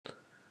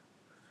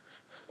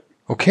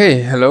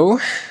Okay, hello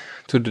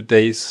to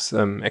today's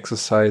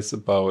exercise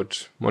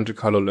about Monte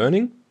Carlo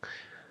learning.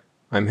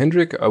 I'm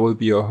Hendrik, I will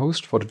be your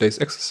host for today's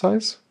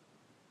exercise.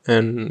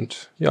 And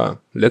yeah,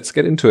 let's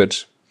get into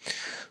it.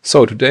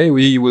 So today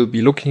we will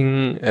be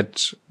looking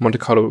at Monte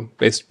Carlo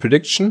based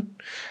prediction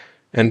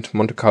and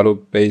Monte Carlo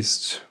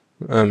based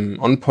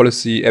on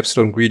policy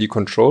epsilon greedy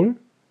control.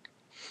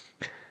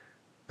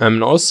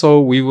 And also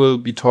we will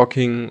be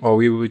taking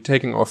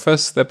our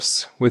first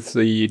steps with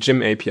the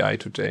Gym API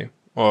today.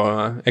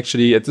 Or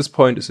actually at this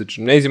point is a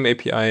Gymnasium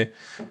API.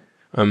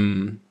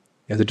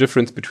 The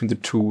difference between the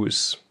two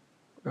is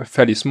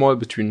fairly small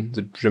between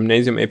the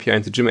Gymnasium API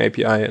and the Gym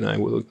API, and I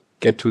will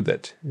get to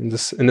that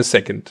in a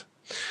second.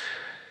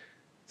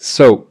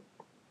 So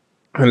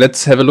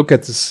let's have a look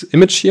at this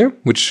image here,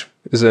 which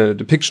is a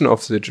depiction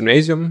of the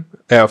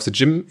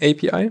Gym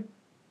API.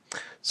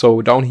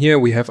 So down here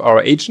we have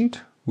our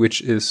agent,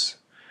 which is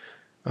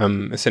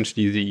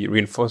essentially the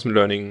reinforcement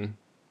learning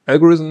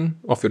algorithm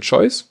of your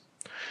choice.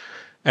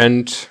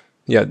 And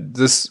yeah,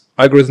 this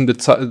algorithm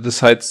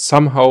decides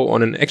somehow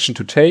on an action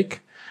to take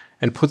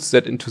and puts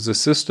that into the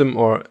system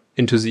or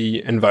into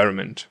the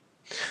environment.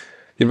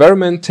 The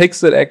environment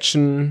takes that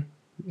action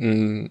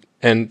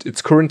and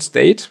its current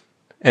state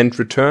and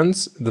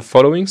returns the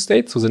following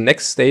state, so the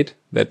next state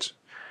that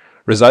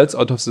results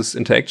out of this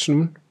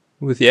interaction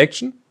with the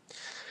action.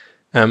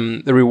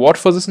 The reward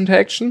for this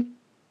interaction,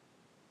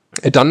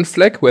 a done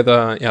flag,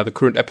 whether the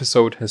current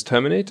episode has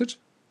terminated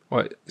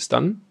or is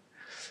done,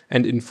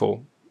 and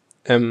info.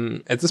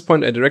 At this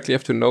point, I directly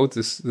have to note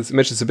this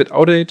image is a bit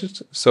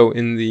outdated. So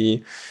in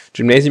the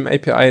Gymnasium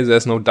API,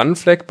 there's no done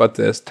flag, but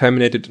there's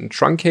terminated and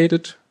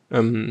truncated,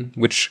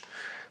 which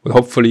will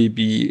hopefully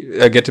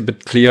get a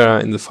bit clearer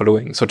in the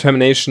following. So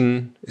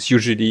termination is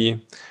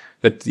usually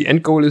that the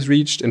end goal is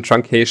reached, and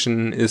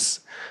truncation is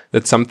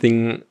that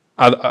something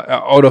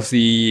out of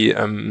the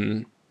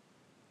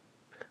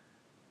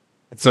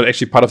it's not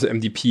actually part of the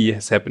MDP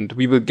has happened.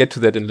 We will get to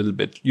that in a little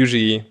bit.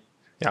 Usually.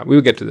 Yeah, we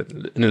will get to that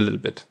in a little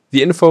bit.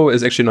 The info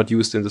is actually not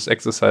used in this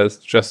exercise,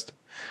 just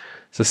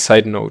as a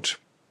side note.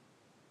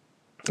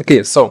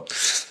 Okay, so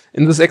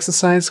in this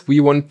exercise, we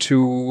want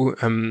to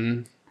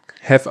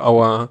have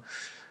our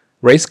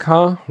race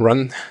car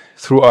run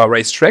through our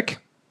racetrack.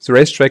 The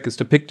racetrack is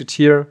depicted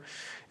here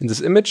in this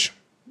image.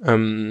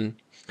 It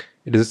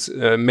is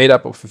made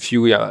up of a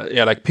few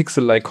like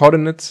pixel-like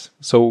coordinates.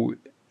 So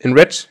in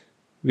red,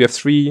 we have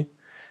three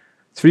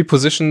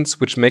positions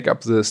which make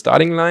up the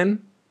starting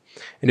line.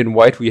 And in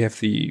white, we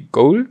have the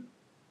goal.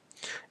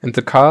 And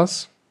the car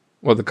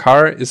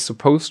is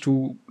supposed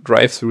to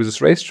drive through this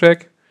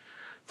racetrack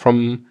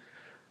from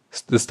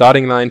the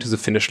starting line to the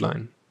finish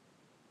line.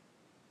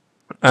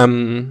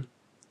 The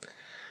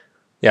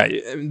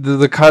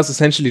car is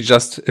essentially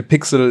just a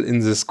pixel in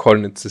this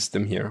coordinate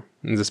system here,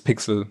 in this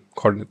pixel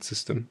coordinate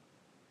system.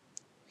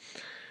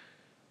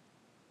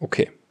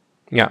 Okay.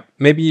 Yeah,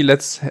 maybe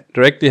let's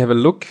directly have a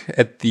look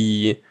at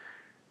the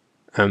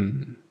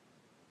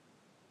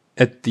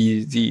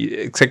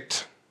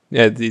exact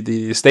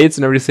the states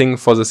and everything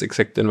for this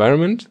exact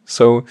environment.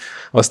 So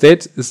our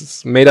state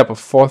is made up of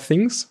four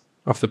things: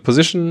 of the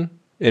position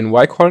in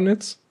y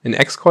coordinates, in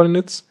x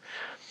coordinates,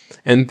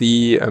 and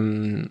the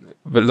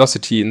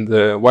velocity in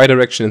the y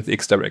direction and the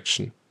x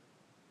direction.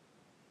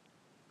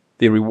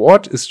 The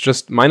reward is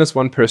just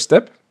 -1 per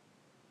step.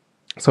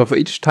 So for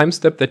each time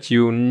step that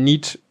you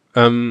need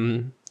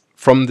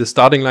from the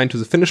starting line to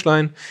the finish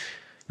line,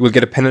 you will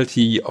get a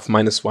penalty of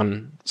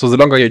 -1. So the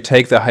longer you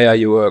take, the higher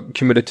your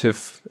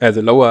cumulative,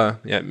 the lower,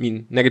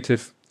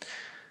 negative,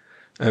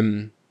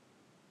 the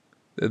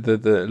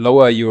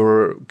lower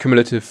your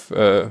cumulative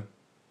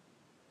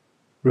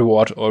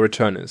reward or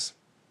return is.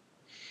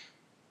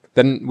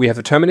 Then we have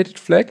a terminated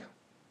flag.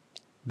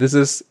 This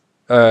is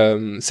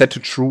set to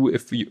true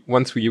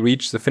once we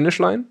reach the finish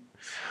line.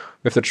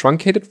 We have the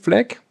truncated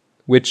flag,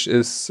 which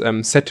is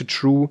set to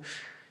true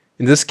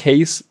in this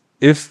case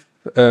if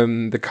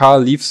the car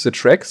leaves the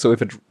track, so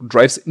if it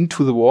drives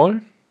into the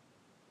wall.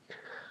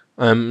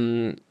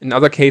 In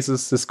other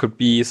cases, this could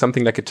be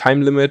something like a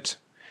time limit,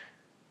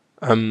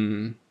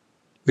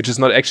 which is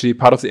not actually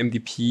part of the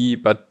MDP,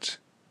 but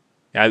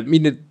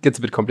it gets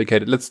a bit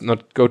complicated. Let's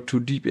not go too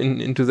deep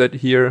into that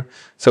here.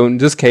 So in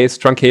this case,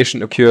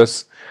 truncation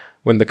occurs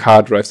when the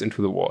car drives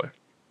into the wall.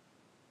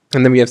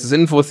 And then we have this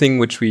info thing,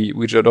 which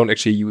I don't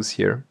actually use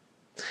here.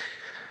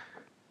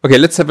 Okay,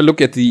 let's have a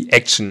look at the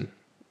action.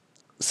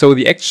 So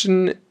the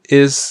action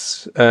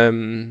is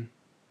can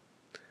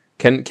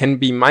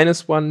be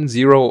 -1,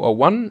 0, or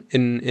 1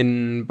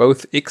 in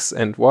both x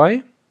and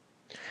y,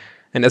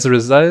 and as a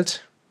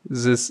result,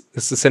 this is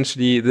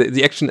essentially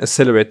the action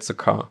accelerates the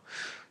car.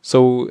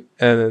 So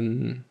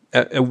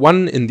a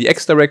 1 in the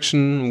x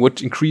direction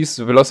would increase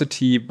the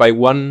velocity by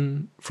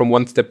 1 from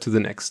one step to the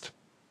next,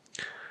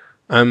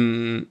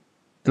 and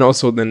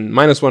also then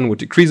 -1 would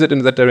decrease it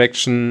in that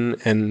direction,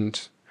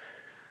 and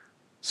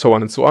so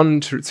on and so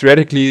on.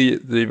 Theoretically,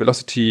 the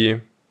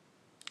velocity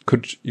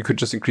you could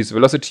just increase the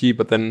velocity,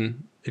 but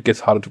then it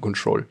gets harder to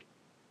control.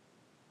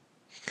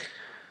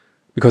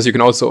 because you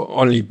can also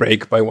only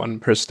brake by 1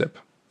 per step.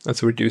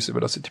 That's reduce the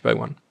velocity by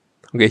 1.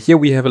 Okay, here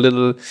we have a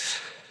little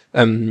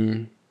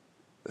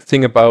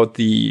thing about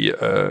the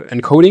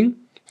encoding.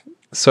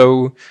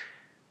 So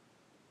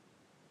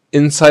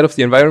inside of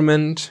the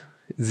environment,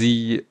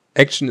 the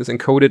action is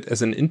encoded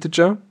as an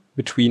integer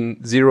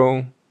between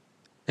 0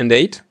 and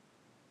 8.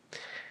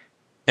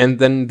 And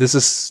then this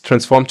is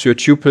transformed to a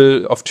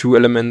tuple of 2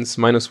 elements,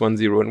 -1,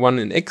 0, and 1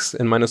 in x,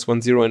 and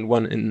 -1, 0, and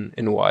 1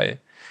 in y.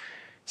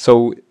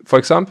 So, for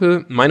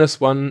example,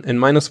 -1 and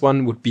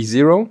 -1 would be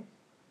 0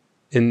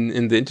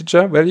 in the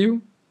integer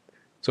value.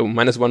 So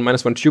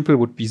 -1 tuple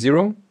would be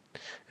 0.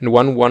 And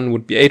 1, 1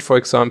 would be 8, for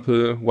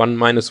example. 1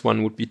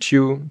 -1 would be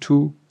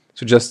 2.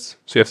 So just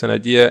so you have an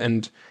idea.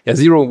 And yeah,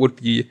 0 would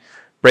be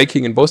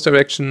braking in both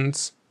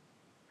directions,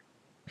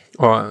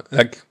 or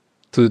like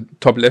to the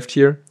top left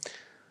here.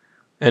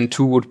 And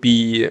 2 would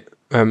be,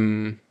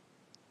 to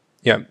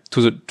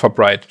the top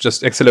right,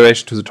 just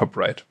acceleration to the top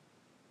right.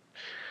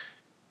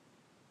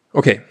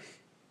 Okay,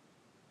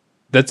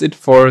 that's it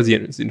for the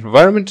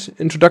environment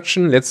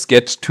introduction. Let's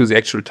get to the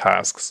actual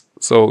tasks.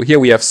 So here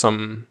we have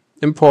some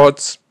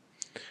imports.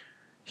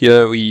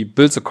 Here we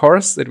build the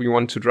course that we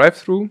want to drive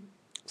through.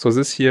 So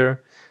this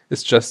here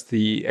is just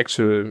the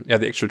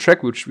actual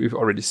track, which we've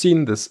already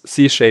seen, this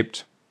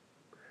C-shaped,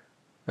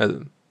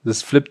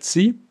 this flipped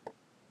C.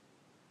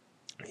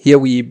 Here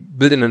we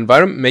build an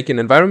environment, make an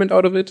environment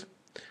out of it.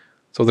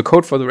 So the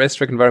code for the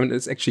racetrack environment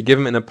is actually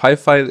given in a PI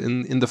file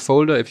in the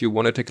folder if you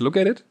want to take a look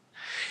at it.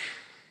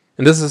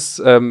 And this is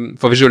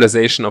for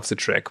visualization of the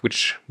track,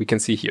 which we can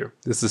see here.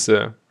 This is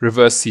a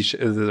reverse C,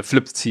 the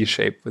flipped C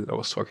shape that I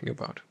was talking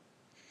about.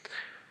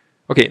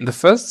 Okay, in the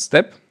first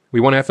step, we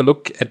want to have a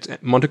look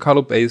at Monte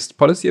Carlo based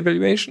policy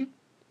evaluation.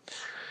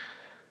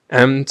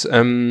 And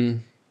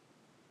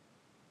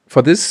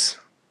for this,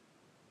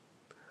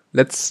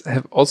 let's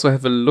also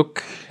have a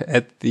look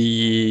at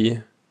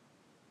the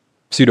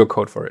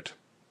pseudocode for it.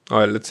 All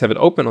right, let's have it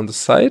open on the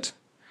site,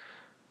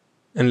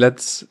 and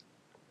let's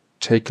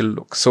take a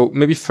look. So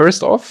maybe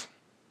first off,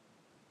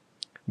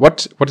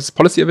 what is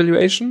policy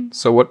evaluation?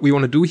 So what we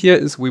want to do here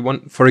is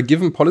for a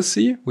given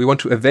policy, we want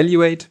to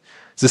evaluate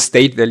the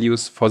state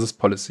values for this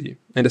policy.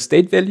 And a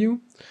state value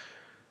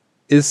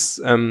is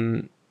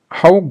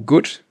how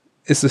good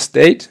is the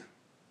state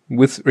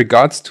with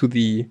regards to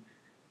the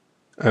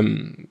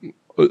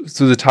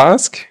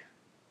task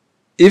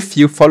if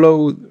you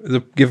follow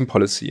the given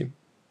policy.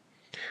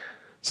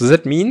 So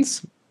that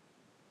means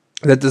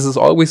that this is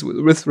always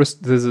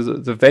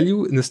the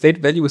value in the state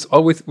value is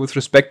always with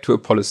respect to a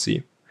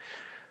policy.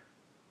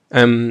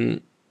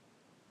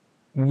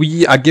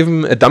 We are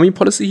given a dummy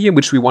policy here,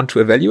 which we want to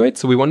evaluate.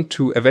 So we want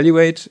to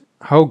evaluate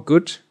how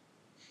good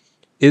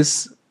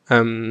is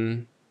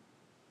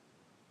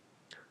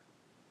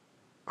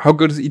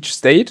each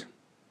state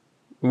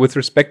with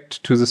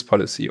respect to this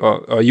policy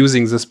or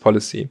using this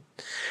policy.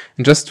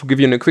 And just to give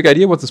you a quick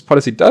idea what this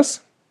policy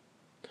does,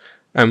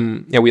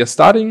 we are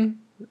starting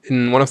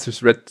in one of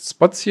these red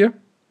spots here,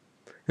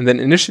 and then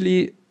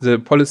initially the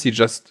policy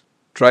just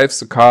drives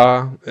the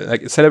car,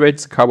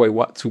 accelerates the car by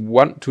to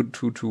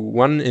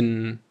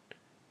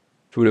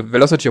the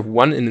velocity of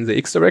 1 in the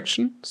x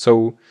direction.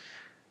 So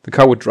the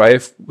car would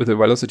drive with a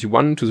velocity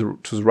 1 to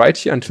the right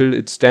here until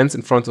it stands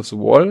in front of the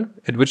wall,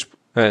 at which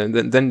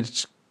then it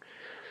is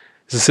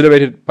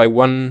accelerated by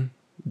 1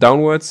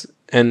 downwards,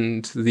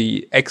 and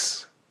the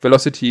x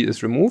velocity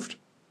is removed.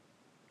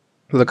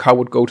 So the car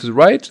would go to the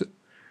right,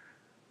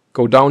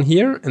 go down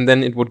here, and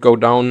then it would go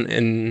down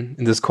in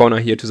this corner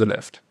here to the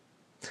left.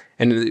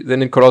 And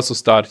then it could also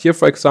start here,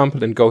 for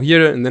example, and go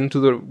here, and then to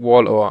the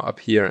wall, or up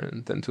here,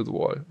 and then to the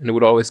wall. And it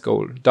would always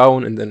go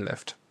down and then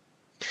left.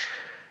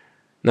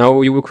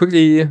 Now, you will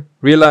quickly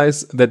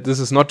realize that this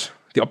is not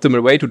the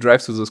optimal way to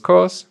drive through this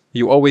course.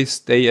 You always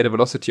stay at a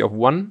velocity of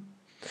 1.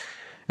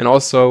 And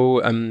also,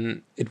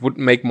 it would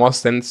make more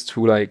sense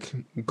to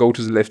go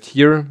to the left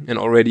here and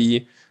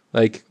already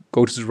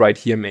go to the right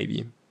here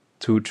maybe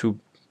to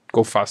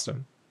go faster.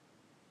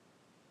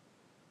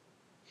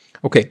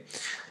 Okay.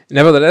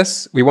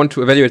 Nevertheless, we want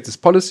to evaluate this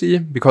policy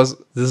because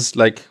this is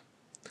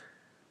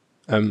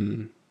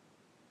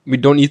we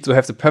don't need to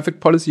have the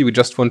perfect policy. We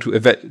just want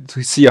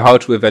to see how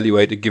to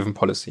evaluate a given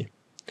policy.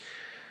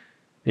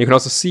 And you can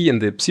also see in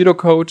the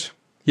pseudocode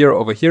here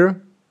over here.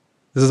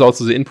 This is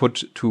also the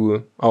input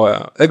to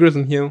our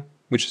algorithm here,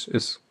 which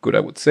is good,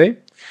 I would say.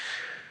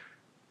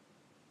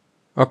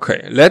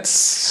 Okay,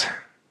 let's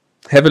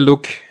have a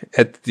look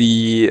at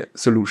the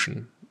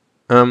solution.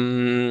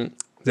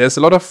 There's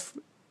a lot of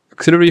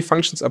auxiliary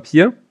functions up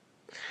here,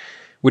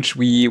 which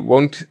we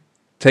won't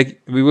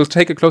take. We will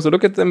take a closer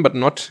look at them, but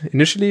not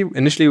initially.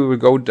 Initially, we will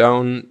go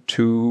down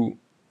to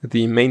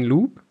the main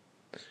loop,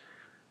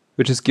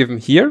 which is given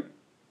here.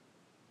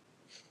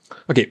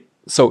 Okay,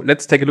 so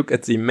let's take a look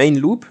at the main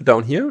loop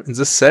down here in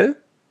this cell.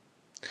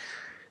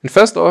 And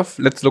first off,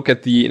 let's look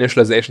at the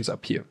initializations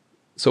up here.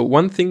 So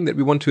one thing that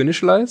we want to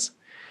initialize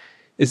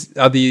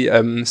are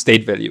the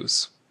state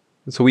values.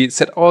 So we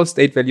set all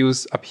state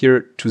values up here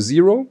to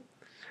 0.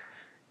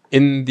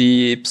 In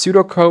the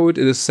pseudocode,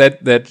 it is said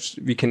that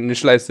we can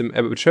initialize them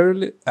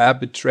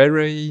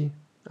arbitrary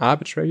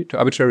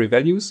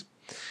values.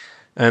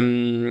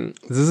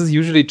 This is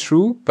usually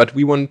true, but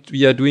we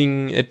are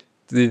doing it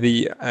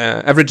the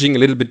averaging a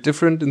little bit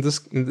different in the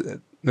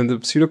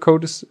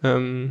pseudocode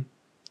than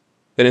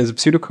in the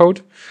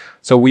pseudocode.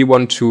 So we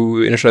want to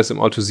initialize them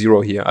all to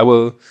 0 here. I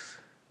will.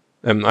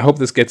 I hope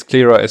this gets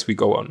clearer as we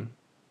go on.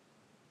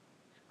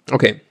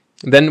 Okay,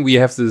 then we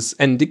have this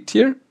ndict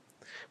here,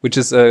 which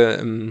is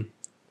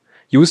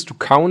used to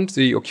count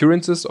the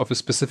occurrences of a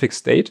specific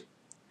state.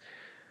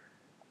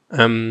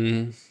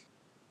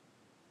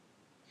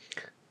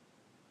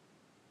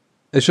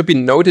 It should be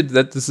noted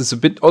that this is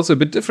also a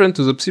bit different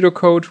to the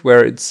pseudocode,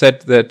 where it's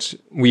said that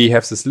we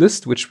have this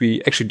list, which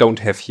we actually don't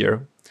have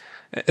here.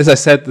 As I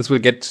said, this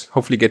will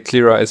hopefully get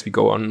clearer as we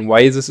go on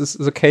why this is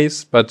the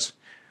case, but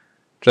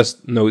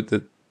just note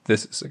that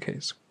this is the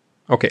case.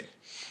 Okay.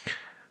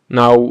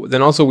 Now,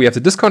 then also we have the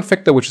discount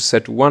factor, which is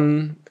set to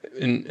 1.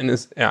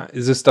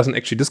 This doesn't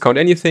actually discount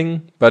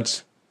anything,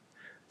 but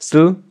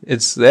still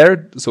it's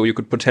there, so you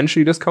could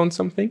potentially discount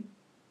something.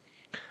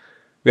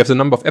 We have the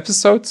number of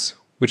episodes,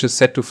 which is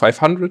set to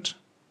 500.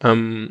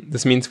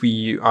 This means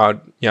we are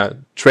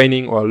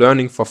training or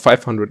learning for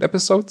 500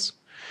 episodes.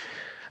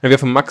 And we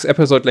have a max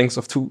episode length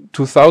of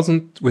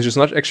 2000, which is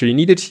not actually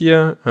needed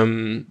here.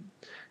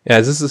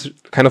 This is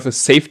kind of a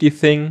safety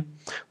thing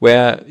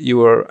where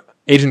your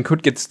agent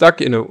could get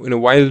stuck in a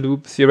while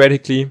loop,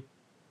 theoretically,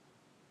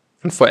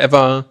 and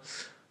forever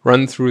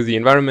run through the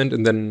environment,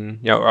 and then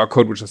our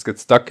code would just get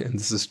stuck. And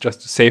this is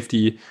just a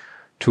safety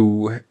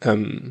to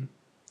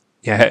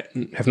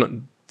have not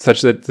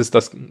such that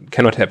this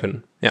cannot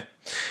happen. Yeah.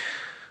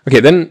 Okay,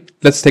 then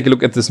let's take a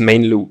look at this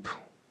main loop.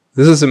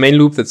 This is a main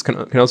loop that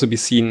can also be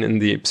seen in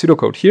the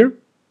pseudocode here,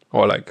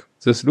 or like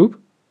this loop.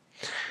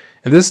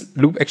 And this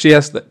loop actually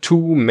has two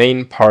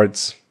main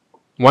parts.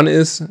 One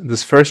is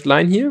this first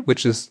line here,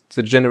 which is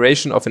the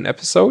generation of an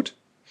episode.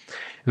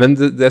 And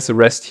then there's the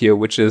rest here,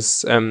 which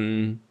is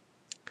the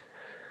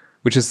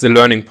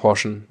learning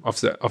portion of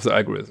the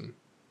algorithm.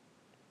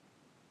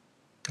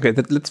 Okay,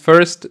 let's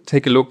first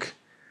take a look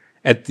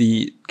at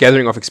the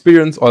gathering of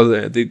experience, or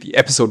the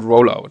episode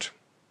rollout.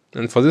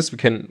 And for this, we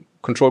can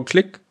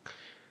control-click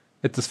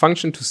at this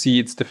function to see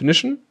its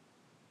definition.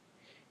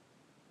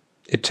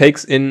 It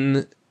takes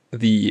in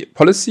the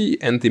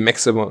policy and the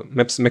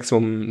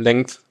maximum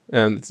length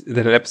that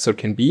an episode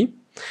can be.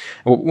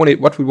 And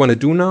what we want to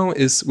do now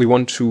is we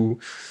want to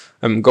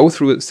go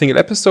through a single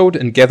episode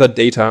and gather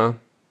data.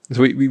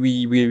 So we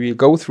will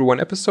go through one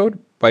episode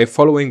by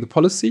following the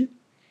policy,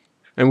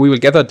 and we will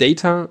gather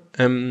data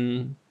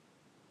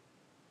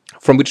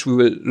from which we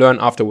will learn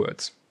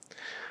afterwards.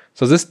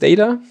 So this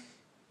data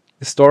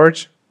is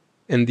stored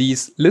in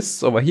these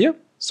lists over here.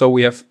 So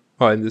we have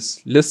in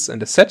this lists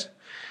and a set,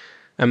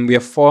 and we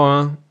have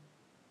four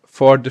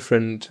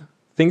different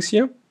things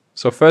here.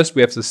 So first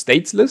we have the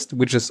states list,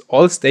 which is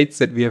all states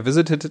that we have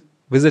visited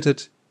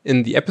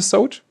in the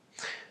episode.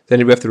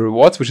 Then we have the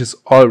rewards, which is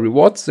all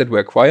rewards that were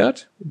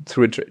acquired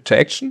through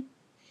interaction.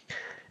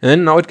 And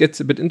then now it gets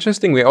a bit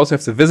interesting. We also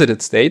have the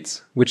visited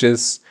states, which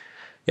is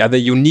the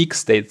unique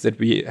states that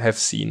we have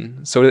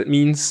seen. So that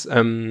means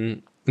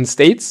in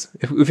states,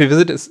 if we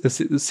visit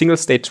a single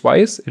state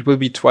twice, it will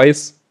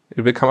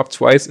come up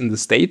twice in the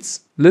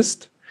states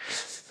list,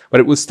 but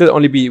it will still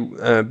only be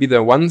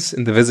there once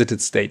in the visited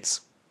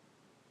states.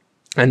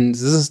 And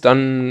this is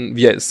done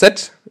via a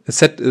set. A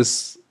set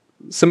is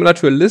similar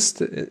to a list.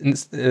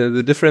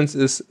 The difference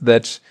is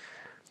that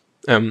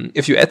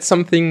if you add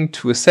something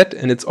to a set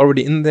and it's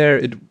already in there,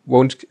 it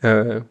won't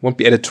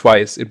be added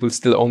twice. It will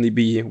still only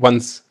be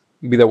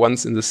there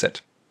once in the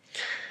set.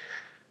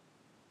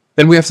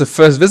 Then we have the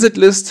first visit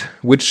list,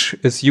 which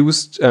is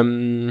used.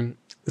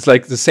 It's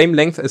like the same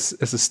length as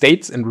the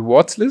states and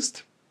rewards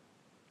list,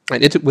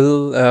 and it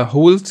will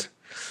hold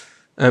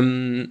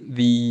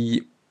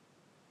the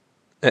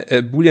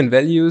Boolean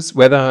values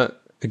whether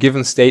a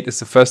given state is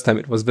the first time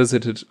it was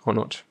visited or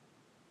not.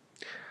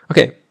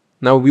 Okay,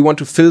 now we want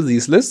to fill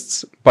these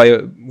lists via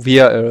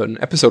an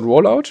episode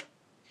rollout.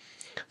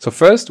 So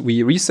first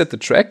we reset the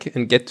track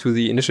and get to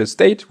the initial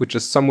state, which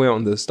is somewhere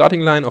on the starting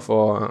line of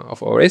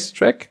our race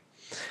track.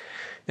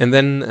 And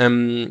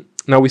then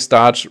now we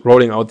start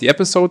rolling out the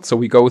episode, so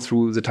we go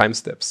through the time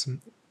steps.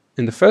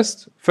 In the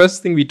first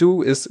thing we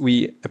do is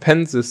we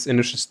append this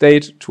initial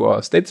state to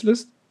our states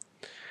list,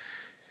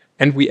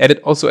 and we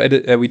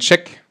we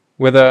check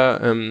whether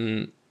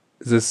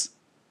this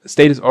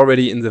state is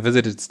already in the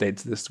visited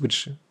states list,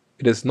 which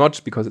it is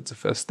not because it's the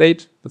first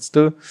state, but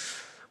still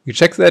we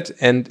check that.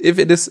 And if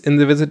it is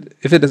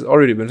if it has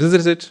already been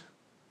visited,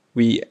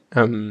 we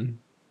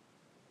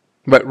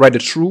write a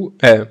true.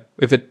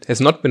 If it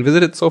has not been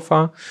visited so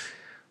far,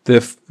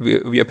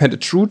 we append a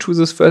true to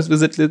this first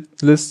visit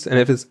list, and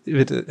if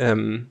it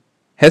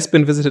has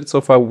been visited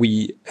so far,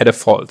 we add a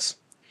false.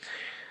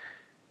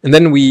 And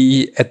then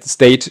we add the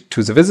state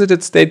to the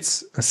visited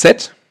states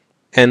set,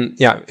 and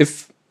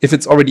if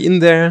it's already in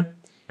there,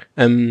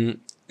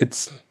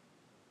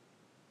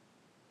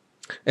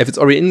 If it's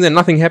already in there,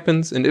 nothing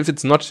happens. And if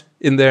it's not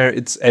in there,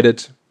 it's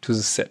added to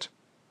the set.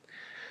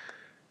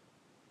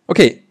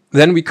 Okay,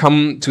 then we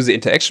come to the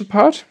interaction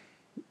part.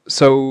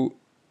 So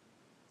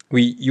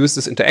we use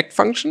this interact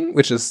function,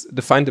 which is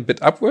defined a bit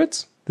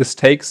upwards. This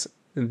takes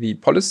the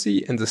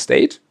policy and the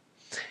state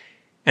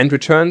and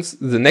returns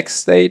the next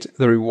state,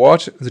 the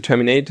reward, the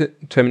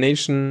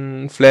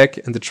termination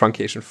flag, and the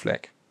truncation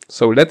flag.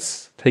 So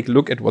let's take a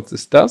look at what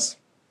this does.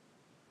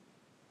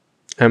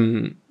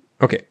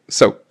 Okay,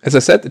 so as I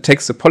said, it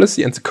takes the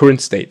policy and the current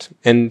state.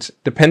 And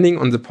depending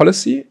on the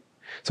policy,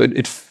 so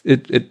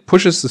it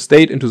pushes the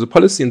state into the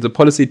policy, and the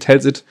policy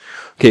tells it,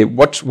 okay,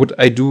 what would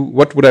I do?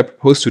 What would I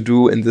propose to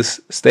do in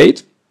this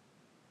state?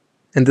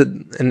 And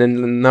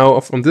then now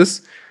from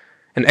this,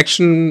 an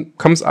action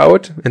comes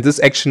out, and this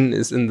action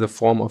is in the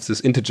form of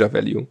this integer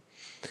value,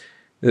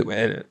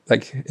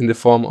 like in the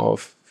form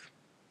of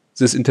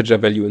this integer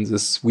value in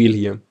this wheel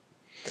here.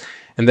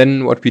 And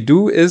then what we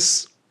do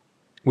is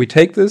we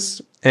take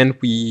this and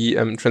we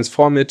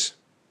transform it,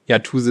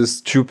 to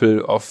this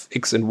tuple of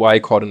x and y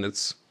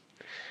coordinates.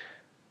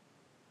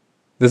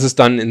 This is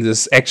done in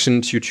this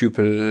action to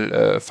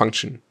tuple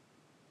function.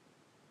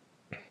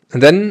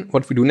 And then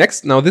what we do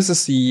next, now this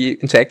is the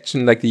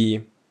interaction, like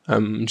the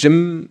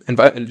gym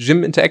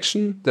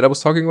interaction that I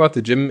was talking about,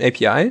 the gym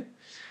API.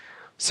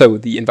 So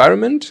the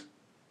environment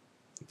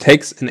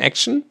takes an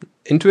action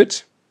into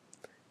it,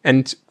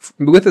 and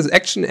with this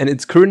action and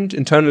its current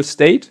internal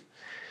state,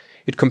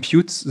 it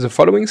computes the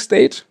following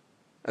state,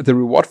 the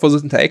reward for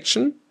this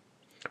interaction,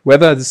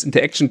 whether this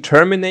interaction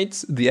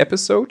terminates the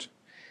episode,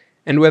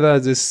 and whether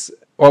this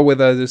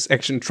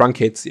action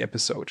truncates the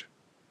episode.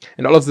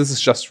 And all of this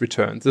is just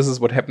returned. This is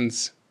what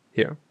happens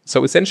here.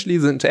 So essentially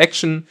the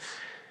interaction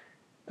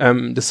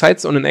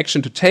decides on an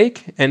action to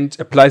take and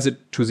applies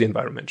it to the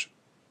environment.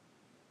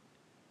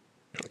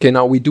 Okay,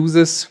 now we do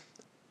this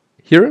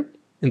here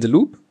in the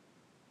loop.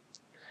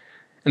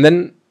 And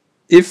then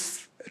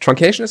if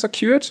truncation is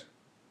occurred,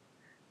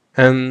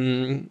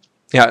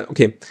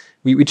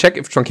 we check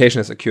if truncation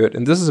has occurred.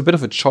 And this is a bit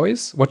of a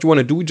choice. What you want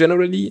to do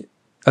generally,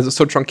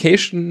 so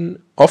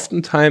truncation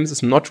oftentimes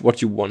is not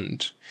what you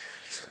want.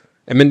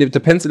 I mean, it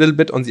depends a little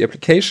bit on the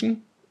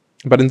application.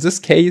 But in this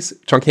case,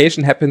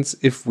 truncation happens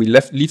if we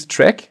leave the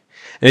track.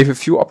 And we have a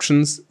few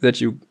options what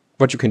you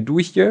can do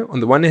here. On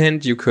the one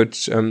hand, you could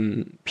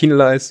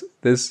penalize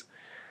this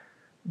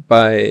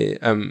by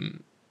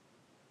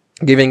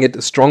giving it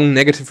a strong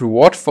negative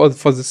reward for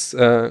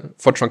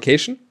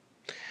truncation.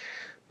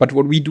 But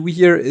what we do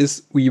here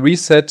is we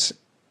reset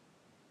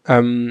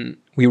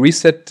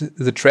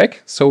the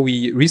track, so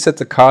we reset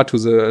the car to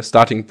the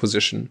starting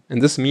position. And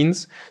this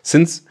means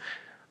since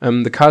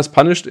the car is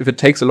punished if it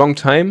takes a long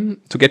time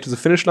to get to the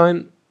finish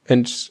line,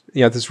 and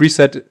this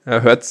reset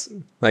hurts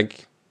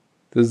like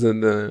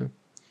the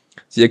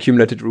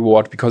accumulated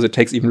reward because it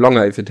takes even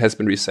longer if it has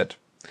been reset.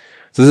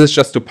 So this is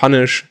just to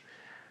punish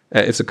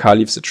if the car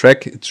leaves the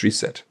track, it's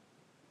reset.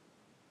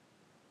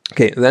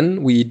 Okay,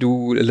 then we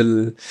do a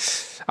little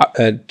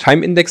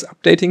time index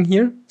updating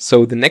here.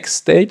 So the next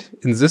state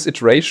in this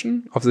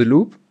iteration of the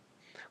loop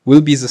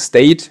will be the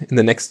state in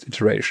the next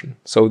iteration.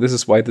 So this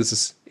is why this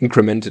is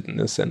incremented in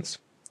a sense.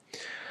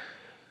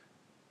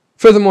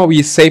 Furthermore,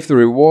 we save the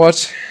reward,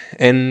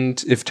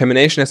 and if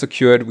termination has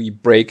occurred, we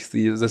break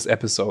this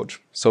episode.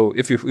 So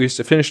if we've reached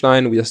the finish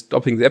line, we are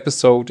stopping the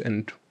episode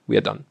and we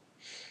are done.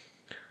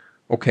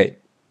 Okay.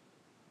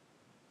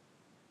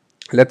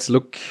 Let's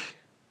look.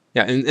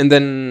 And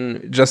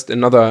then just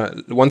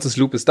once this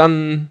loop is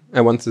done,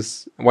 and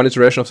once one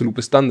iteration of the loop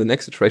is done, the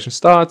next iteration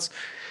starts.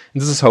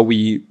 And this is how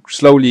we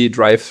slowly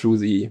drive through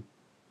the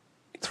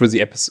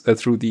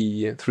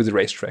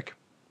racetrack.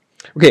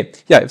 Okay,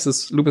 if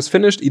this loop is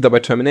finished, either by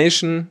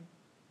termination,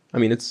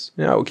 or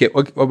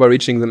by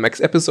reaching the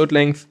max episode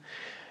length,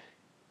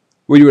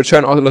 we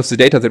return all of the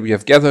data that we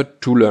have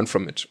gathered to learn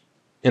from it.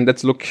 And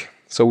let's look.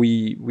 So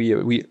we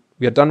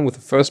are done with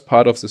the first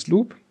part of this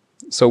loop.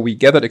 So we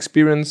gathered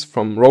experience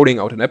from rolling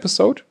out an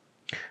episode.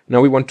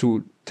 Now we want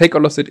to take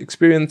all of that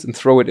experience and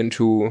throw it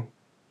into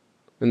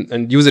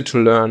and use it to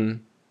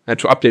learn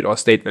to update our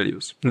state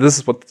values. And this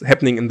is what's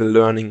happening in the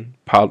learning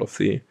part of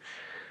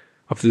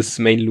this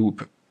main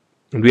loop.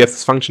 And we have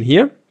this function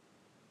here.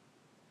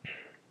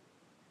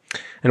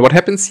 And what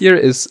happens here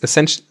is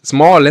essentially, it's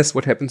more or less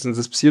what happens in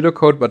this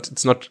pseudocode, but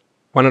it's not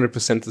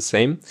 100% the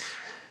same.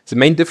 The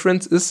main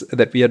difference is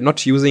that we are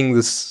not using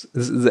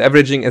the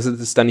averaging as it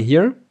is done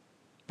here,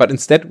 but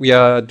instead we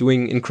are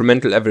doing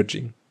incremental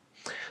averaging.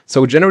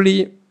 So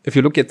generally, if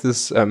you look at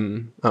this, I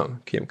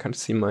can't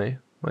see my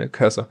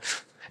cursor.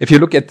 If you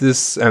look at this,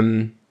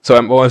 so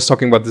I'm always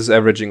talking about this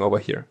averaging over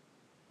here.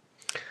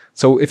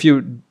 So if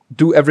you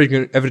do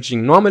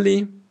averaging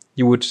normally,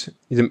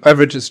 the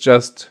average is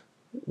just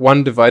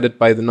 1 divided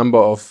by the number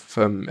of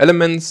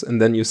elements,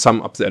 and then you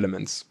sum up the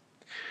elements.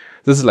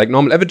 This is like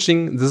normal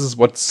averaging. This is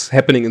what's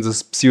happening in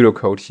this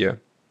pseudocode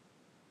here.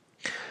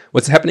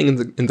 What's happening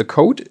in the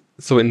code,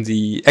 so in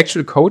the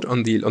actual code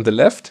on the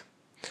left,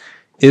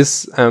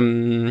 is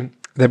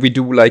that we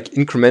do like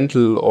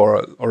incremental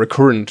or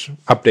recurrent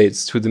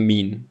updates to the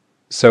mean.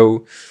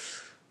 So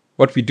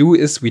what we do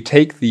is we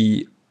take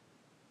the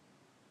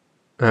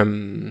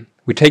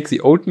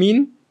old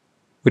mean,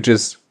 which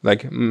is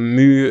like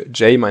mu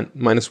j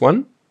minus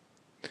 1,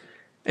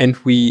 and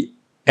we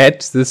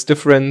add this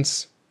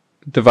difference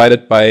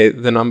divided by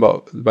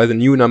the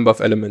new number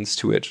of elements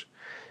to it.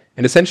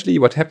 And essentially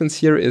what happens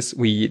here is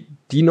we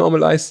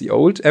denormalize the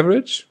old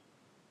average,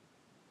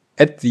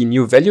 add the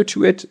new value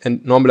to it,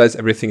 and normalize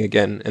everything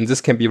again. And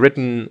this can be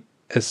written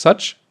as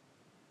such.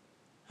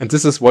 And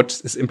this is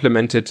what is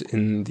implemented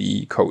in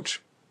the code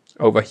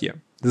over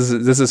here.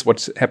 This is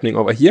what's happening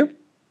over here.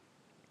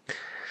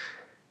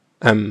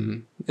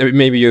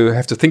 Maybe you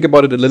have to think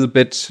about it a little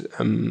bit.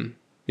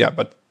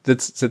 But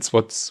that's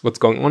what's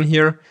going on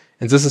here.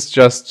 And this is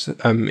just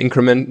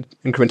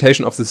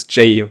incrementation of this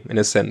j in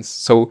a sense.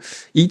 So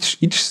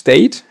each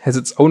state has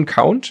its own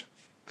count,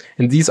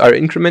 and these are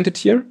incremented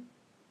here.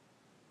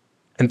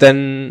 And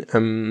then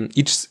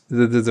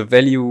the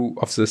value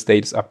of the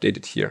state is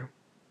updated here.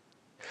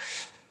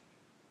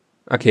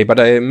 Okay, but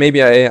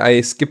maybe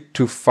I skipped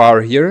too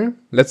far here.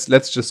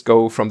 Let's just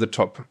go from the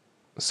top.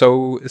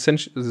 So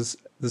essentially,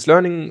 this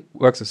learning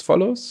works as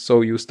follows.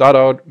 So you start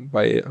out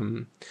by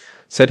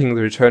setting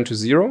the return to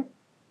 0.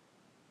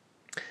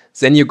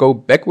 Then you go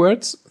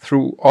backwards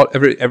through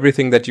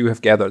everything that you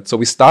have gathered. So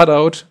we start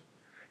out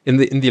in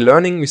the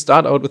learning. We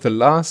start out with the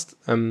last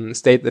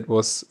state that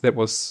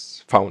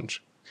was found,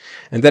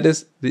 and that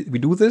is we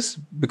do this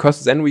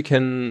because then we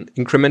can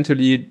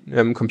incrementally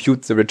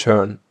compute the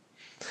return.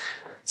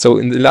 So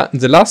in the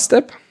last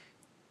step,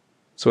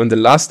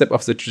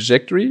 of the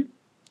trajectory,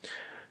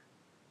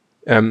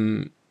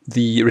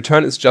 the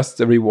return is just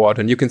the reward,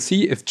 and you can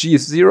see if g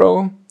is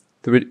 0,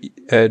 the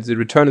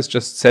return is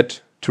just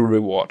set to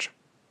reward.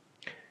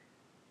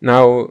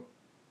 Now,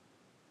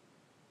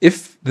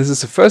 if this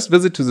is the first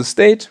visit to the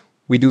state,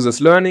 we do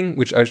this learning,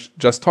 which I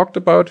just talked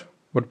about.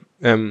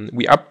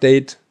 We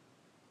update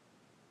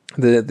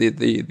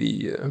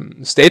the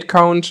state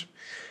count,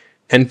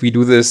 and we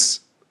do this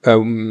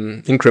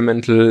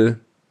incremental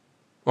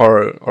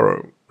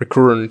or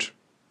recurrent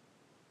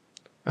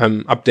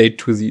update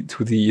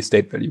to the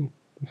state value,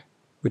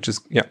 which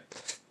is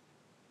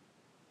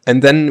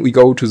and then we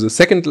go to the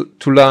second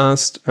to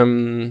last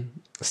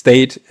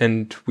state,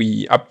 and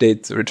we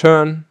update the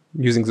return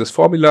using this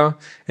formula.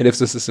 And if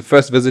this is the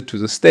first visit to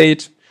the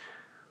state,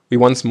 we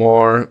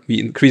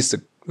increase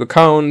the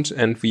count,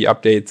 and we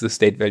update the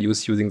state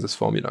values using this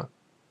formula.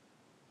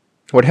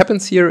 What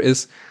happens here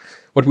is,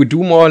 what we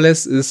do more or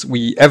less is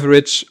we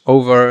average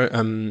over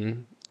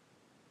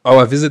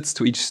our visits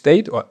to each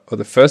state, or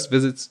the first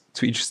visits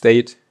to each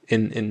state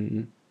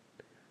in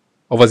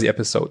over the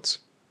episodes.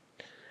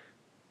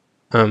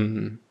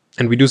 And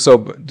we do so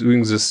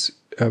doing this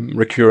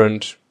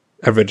recurrent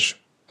average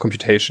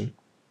computation.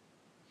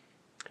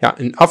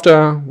 And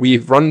after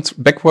we've run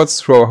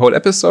backwards through our whole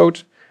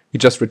episode, we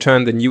just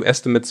return the new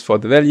estimates for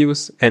the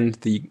values and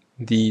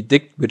the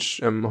dict, which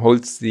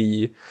holds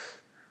the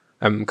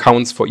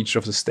counts for each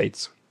of the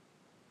states.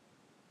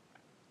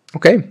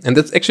 Okay, and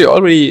that's actually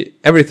already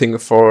everything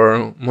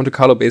for Monte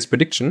Carlo based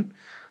prediction.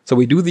 So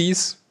we do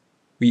these,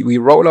 we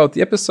roll out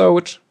the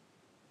episode,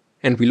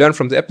 and we learn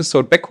from the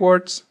episode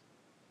backwards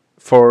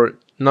for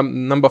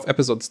number of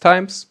episodes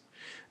times,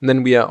 and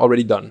then we are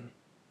already done.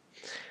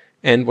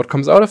 And what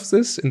comes out of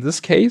this, in this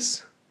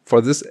case,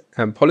 for this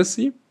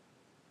policy,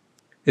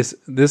 is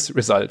this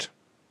result.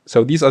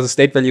 So these are the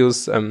state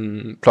values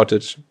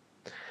plotted.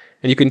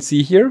 And you can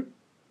see here,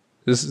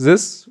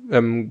 this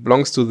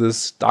belongs to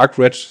this dark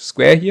red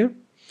square here.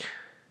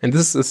 And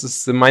this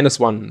is the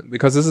 -1,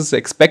 because this is the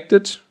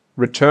expected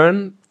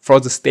return for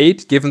the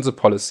state given the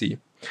policy.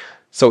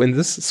 So in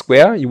this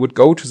square, you would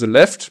go to the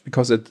left,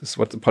 because it is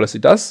what the policy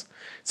does.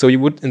 So you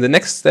would, in the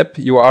next step,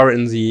 you are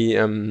in the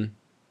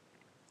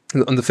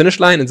on the finish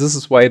line, and this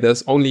is why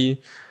there's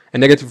only a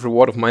negative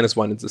reward of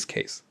 -1 in this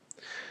case.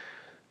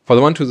 For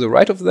the one to the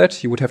right of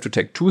that, you would have to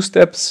take 2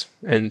 steps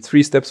and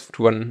 3 steps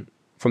from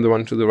the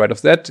one to the right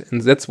of that.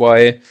 And that's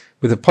why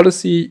with a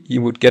policy,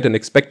 you would get an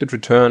expected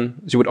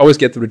return. You would always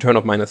get the return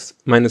of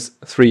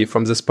 -3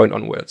 from this point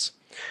onwards.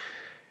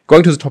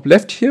 Going to the top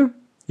left here,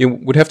 you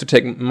would have to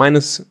take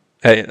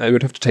I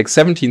would have to take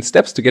 17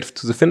 steps to get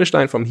to the finish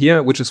line from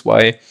here, which is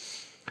why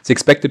the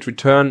expected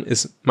return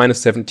is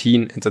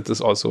 -17, and that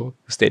is also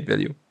the state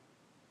value.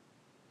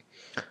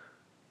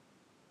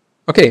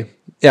 Okay,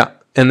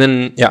 and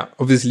then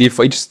obviously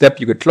for each step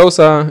you get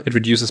closer, it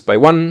reduces by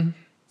 1,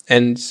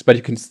 but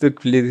you can still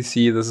clearly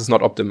see this is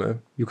not optimal.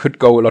 You could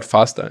go a lot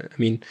faster. I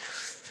mean,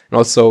 and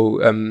also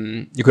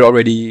you could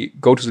already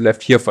go to the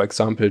left here, for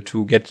example,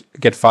 to get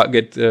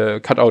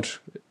cut out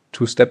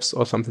 2 steps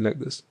or something like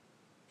this.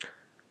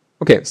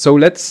 Okay, so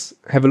let's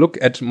have a look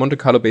at Monte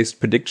Carlo based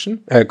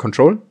prediction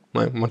control,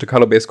 my Monte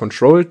Carlo based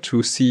control,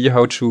 to see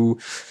how to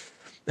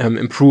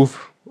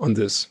improve on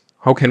this.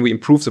 How can we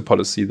improve the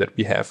policy that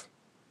we have?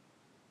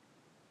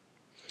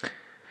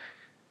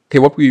 Okay,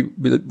 what we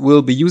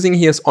will be using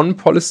here is on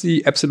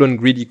policy epsilon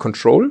greedy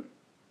control.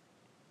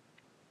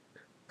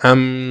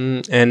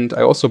 And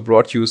I also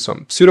brought you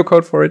some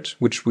pseudocode for it,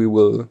 which we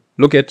will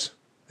look at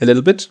a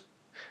little bit,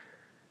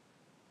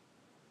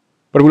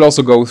 but we'll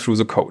also go through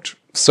the code.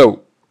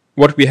 So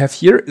what we have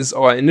here is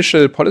our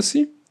initial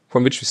policy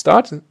from which we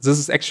start. This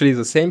is actually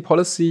the same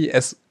policy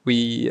as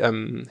we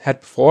had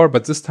before,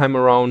 but this time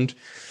around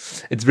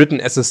it's written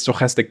as a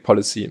stochastic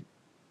policy.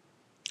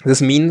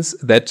 This means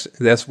that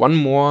there's one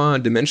more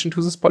dimension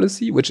to this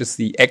policy, which is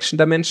the action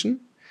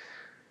dimension.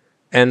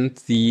 And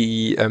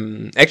the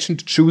action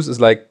to choose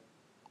is like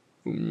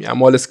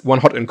more or less one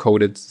hot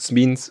encoded. This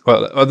means,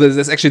 or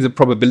there's actually the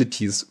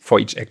probabilities for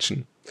each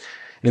action.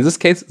 And in this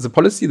case, the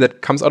policy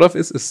that comes out of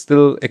this is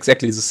still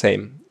exactly the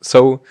same.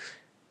 So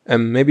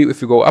maybe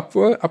if we go up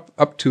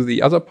to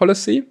the other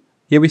policy,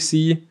 here we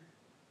see,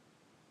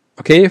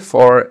 okay,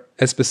 for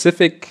a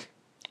specific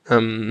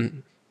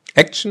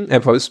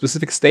action, for a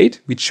specific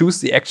state, we choose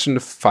the action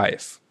of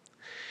 5.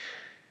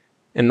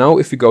 And now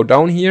if we go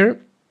down here,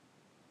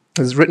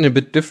 it's written a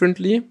bit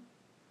differently,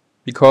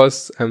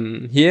 because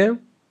here,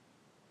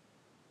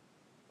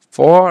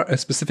 for a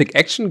specific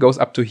action goes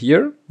up to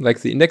here,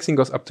 like the indexing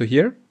goes up to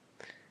here.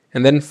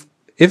 And then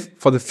if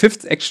for the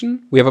 5th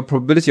action, we have a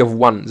probability of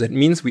 1. That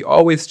means we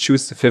always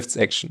choose the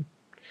 5th action.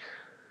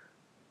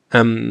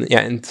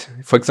 And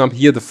for example,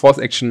 here the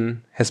 4th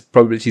action has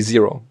probability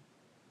 0.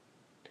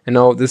 And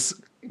now this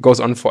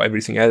goes on for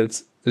everything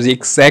else. The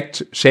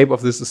exact shape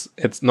of this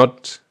it's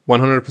not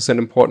 100%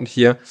 important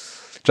here,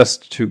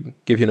 just to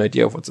give you an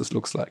idea of what this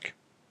looks like.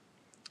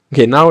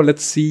 Okay, now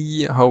let's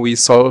see how we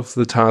solve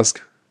the task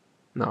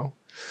now.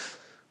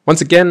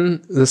 Once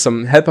again, there's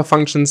some helper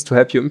functions to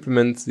help you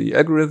implement the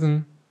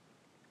algorithm.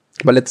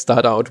 But let's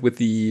start out with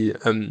the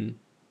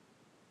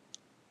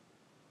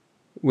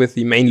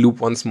main loop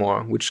once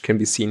more, which can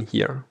be seen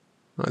here.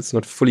 It's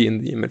not fully in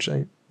the image.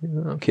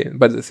 Okay,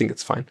 but I think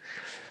it's fine.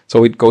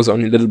 So it goes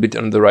on a little bit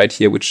on the right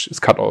here, which is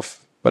cut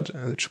off, but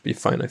it should be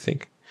fine, I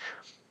think.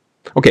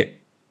 Okay,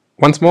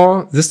 once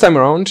more, this time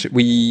around,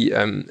 we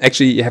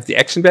actually have the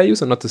action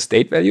values and not the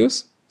state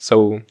values.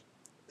 So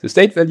the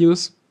state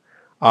values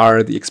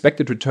are the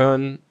expected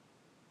return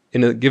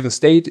in a given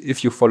state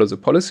if you follow the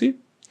policy.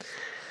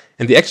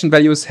 And the action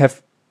values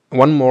have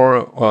one more,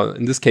 or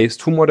in this case,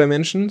 2 more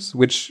dimensions,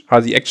 which are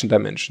the action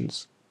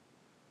dimensions.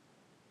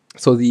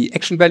 So the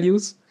action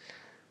values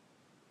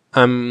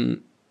are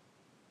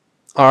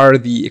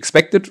the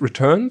expected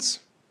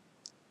returns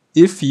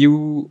if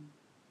you,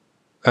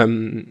 for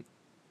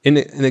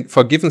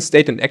a given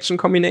state and action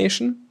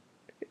combination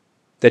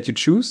that you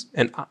choose,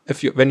 and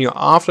when you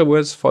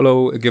afterwards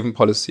follow a given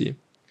policy.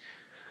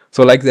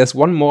 So like there's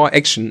one more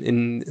action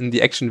in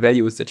the action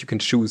values that you can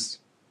choose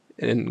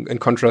in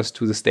contrast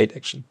to the state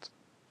actions,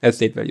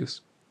 state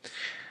values.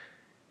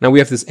 Now we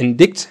have this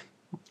indict,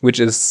 which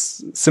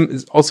is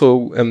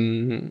also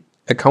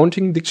a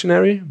counting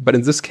dictionary, but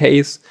in this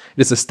case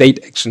it is a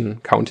state action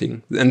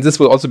counting, and this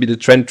will also be the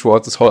trend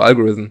towards this whole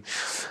algorithm.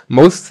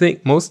 Most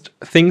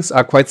things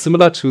are quite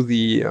similar to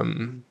the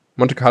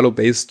Monte Carlo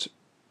based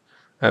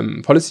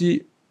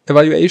policy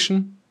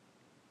evaluation,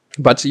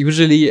 but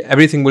usually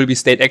everything will be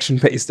state action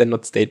based and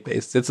not state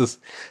based. This is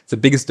the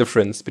biggest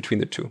difference between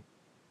the two.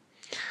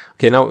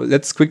 Okay, now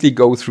let's quickly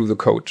go through the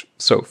code.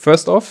 So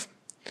first off,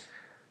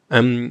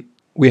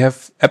 we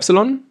have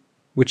epsilon,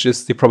 which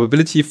is the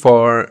probability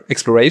for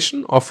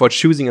exploration or for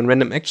choosing a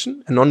random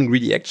action, a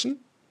non-greedy action.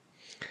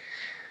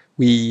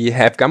 We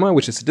have gamma,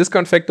 which is the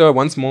discount factor.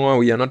 Once more,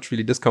 we are not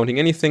really discounting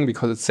anything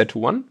because it's set to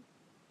 1.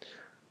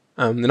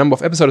 The number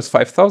of episodes is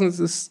 5,000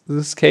 in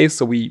this case,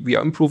 so we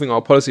are improving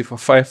our policy for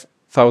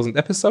 5,000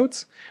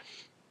 episodes.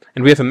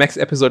 And we have a max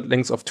episode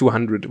length of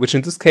 200, which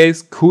in this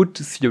case could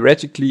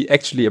theoretically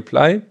actually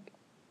apply.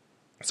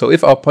 So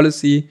if our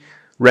policy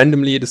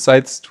randomly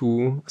decides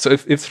to, so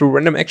if through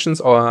random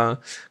actions our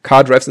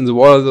car drives in the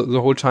water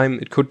the whole time,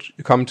 it could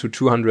come to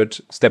 200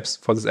 steps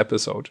for this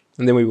episode.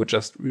 And then we would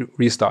just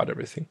restart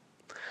everything.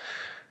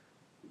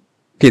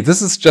 Okay,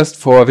 this is just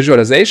for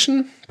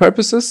visualization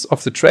purposes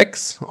of the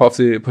tracks, or of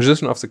the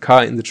position of the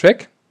car in the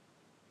track.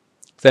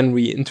 Then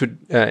we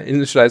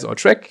initialize our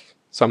track,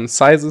 some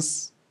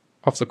sizes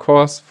of the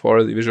course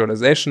for the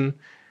visualization.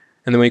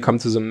 And then we come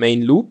to the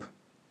main loop,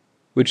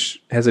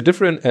 which has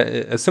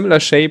a similar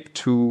shape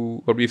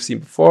to what we've seen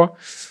before.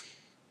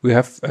 We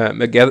have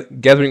a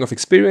gathering of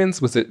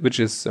experience, which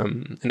is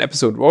an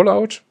episode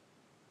rollout.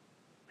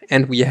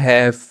 And we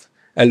have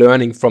a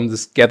learning from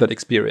this gathered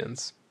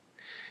experience.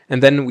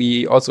 And then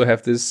we also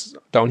have this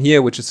down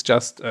here, which is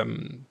just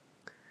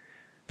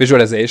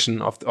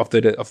visualization of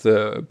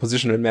the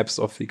positional maps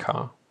of the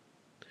car.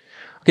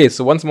 Okay,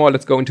 so once more,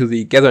 let's go into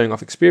the gathering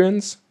of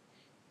experience.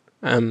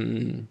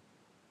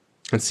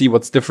 And see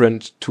what's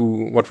different to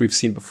what we've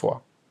seen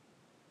before.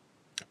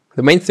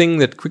 The main thing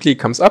that quickly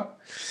comes up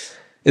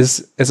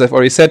is, as I've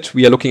already said,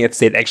 we are looking at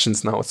state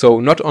actions now. So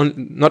not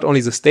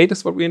only the state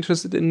is what we're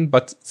interested in,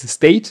 but the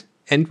state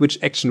and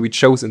which action we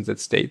chose in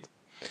that state.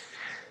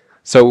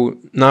 So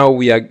now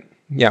we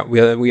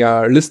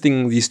are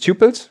listing these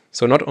tuples.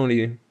 So not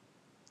only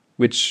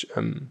which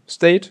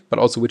state, but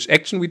also which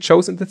action we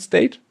chose in that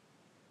state.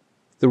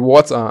 The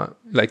rewards are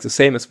like the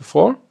same as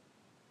before.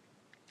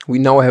 We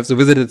now have the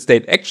visited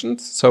state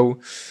actions, so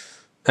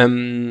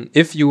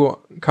if you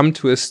come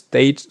to a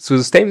state, so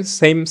the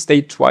same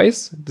state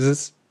twice,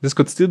 this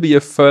could still be a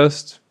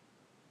first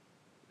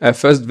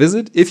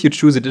visit if you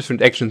choose a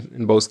different action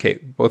in both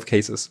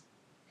cases.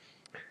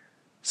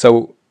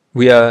 So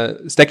we are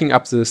stacking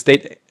up the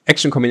state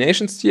action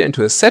combinations here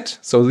into a set.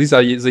 So these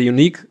are the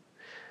unique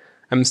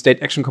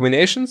state action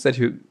combinations that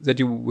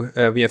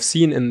we have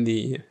seen in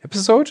the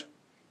episode.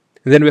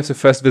 And then we have the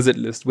first visit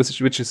list,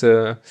 which is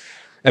a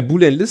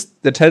Boolean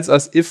list that tells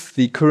us if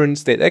the current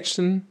state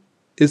action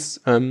is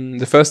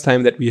the first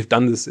time that we have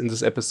done this in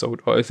this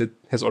episode, or if it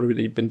has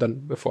already been done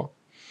before.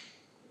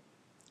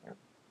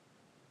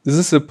 This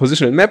is a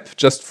positional map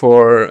just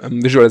for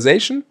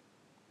visualization.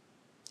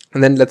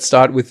 And then let's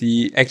start with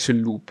the actual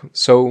loop.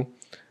 So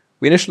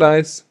we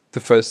initialize the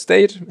first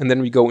state, and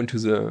then we go into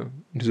the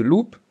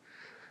loop.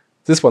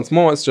 This once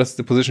more is just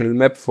the positional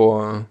map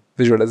for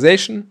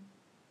visualization.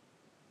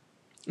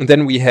 And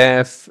then we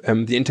have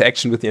the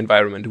interaction with the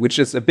environment, which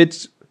is a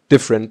bit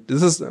different.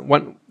 This is so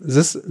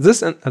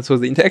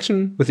the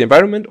interaction with the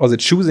environment, or the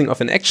choosing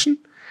of an action,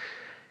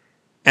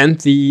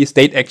 and the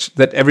state action,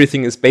 that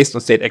everything is based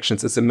on state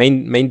actions, is the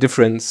main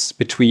difference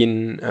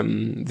between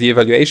the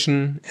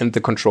evaluation and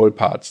the control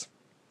parts.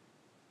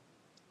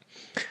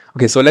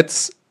 Okay, so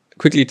let's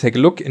quickly take a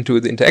look into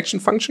the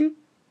interaction function.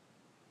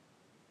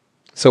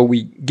 So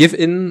we give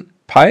in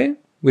pi,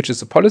 which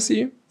is a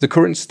policy, the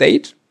current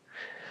state,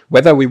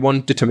 whether we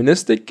want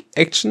deterministic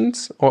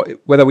actions or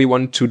whether we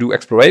want to do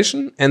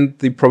exploration, and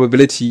the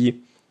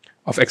probability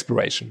of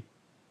exploration.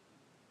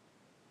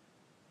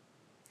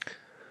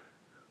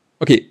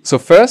 Okay, so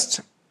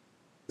first,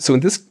 so in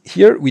this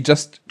here, we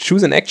just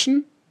choose an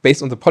action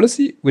based on the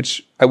policy,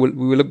 which we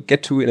will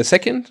get to in a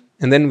second,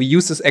 and then we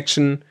use this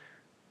action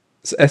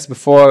as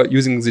before,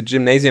 using the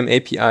Gymnasium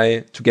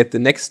API to get the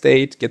next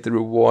state, get the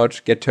reward,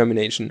 get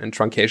termination and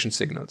truncation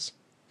signals.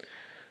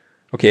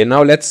 Okay,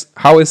 now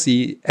how is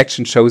the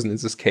action chosen in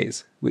this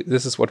case?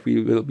 This is what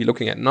we will be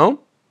looking at now.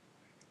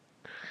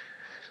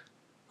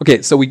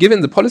 Okay, so we give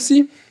in the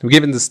policy, we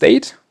give in the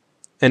state,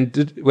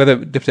 and whether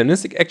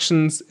deterministic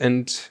actions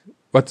and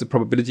what the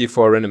probability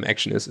for a random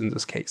action is in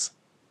this case.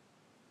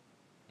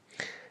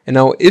 And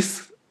now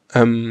if,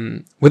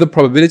 with a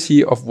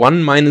probability of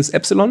 1 minus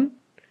epsilon,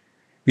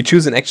 we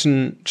choose an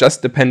action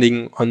just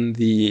depending on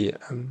the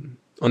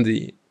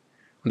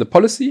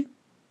policy.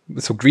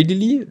 So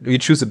greedily, we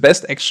choose the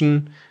best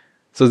action,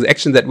 so the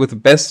action that with the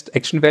best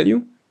action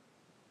value.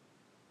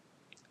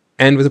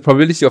 And with a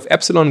probability of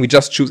epsilon, we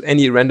just choose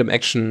any random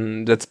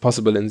action that's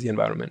possible in the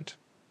environment.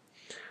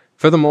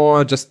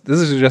 Furthermore, this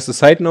is just a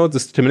side note,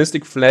 this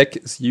deterministic flag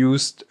is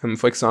used,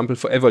 for example,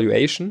 for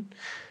evaluation,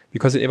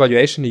 because in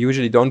evaluation you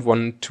usually don't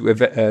want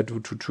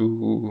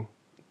to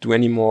do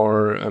any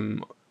more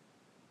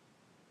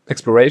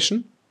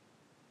exploration.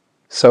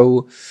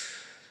 So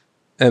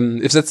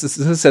if this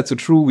is set so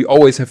true, we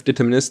always have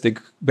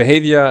deterministic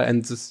behavior,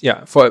 and this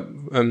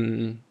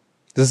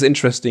is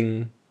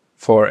interesting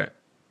for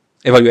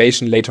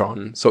evaluation later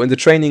on. So in the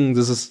training,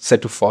 this is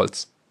set to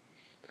false.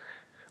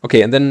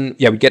 Okay, and then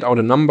we get out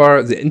a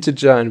number, the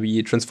integer, and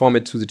we transform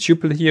it to the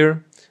tuple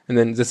here, and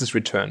then this is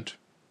returned.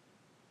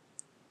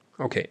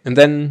 Okay, and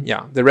then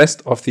the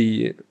rest of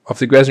the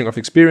grasping of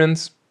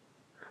experience.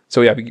 So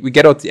we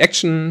get out the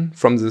action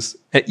from this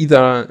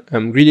either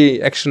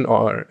greedy action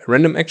or a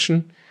random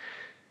action.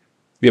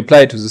 We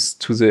apply it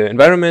to the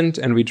environment,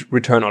 and we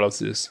return all of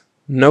this.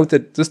 Note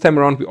that this time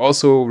around we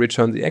also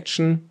return the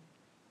action,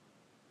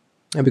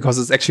 and because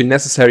it's actually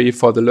necessary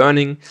for the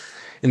learning.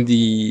 In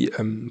the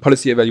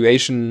policy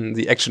evaluation,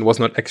 the action was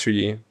not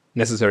actually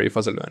necessary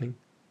for the learning.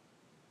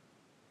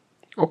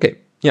 Okay,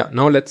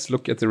 now let's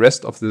look at the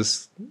rest of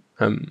this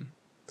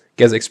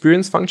gather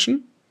experience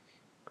function.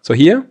 So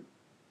here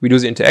we do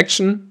the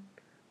interaction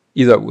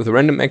either with a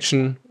random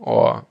action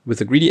or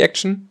with a greedy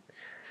action,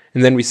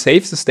 and then we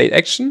save the state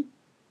action,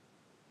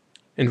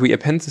 and we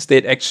append the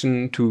state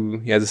action to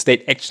the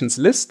state actions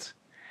list,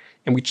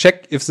 and we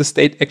check if the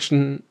state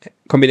action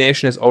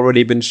combination has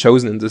already been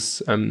chosen in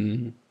this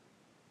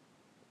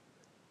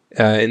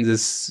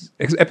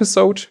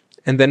episode,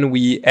 and then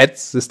we add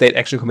the state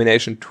action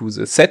combination to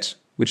the set,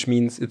 which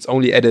means it's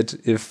only added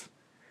if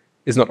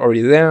it's not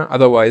already there.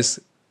 Otherwise,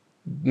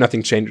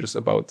 nothing changes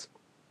about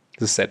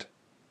the set.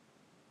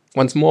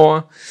 Once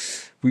more,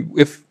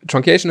 if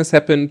truncation has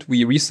happened,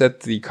 we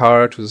reset the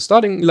car to the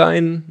starting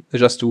line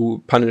just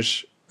to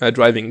punish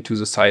driving to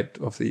the side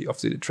of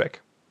the track.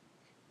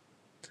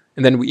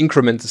 And then we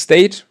increment the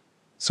state.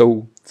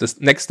 So the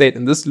next state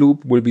in this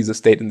loop will be the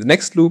state in the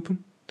next loop.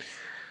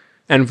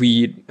 And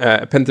we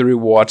append the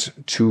reward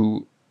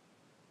to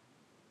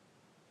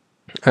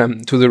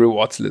the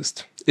rewards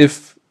list.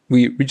 If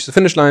we reach the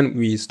finish line,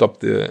 we stop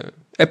the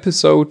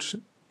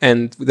episode,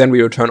 and then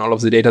we return all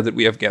of the data that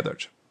we have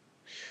gathered.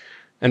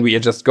 And we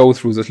just go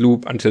through this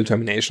loop until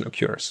termination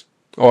occurs,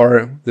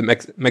 or the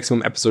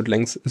maximum episode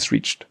length is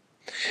reached.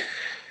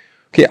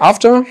 Okay,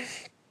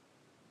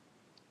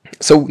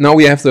 so now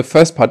we have the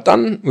first part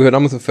done. We are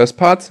done with the first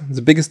part.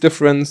 The biggest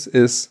difference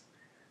is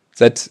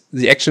that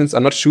the actions are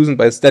not chosen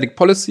by a static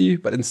policy,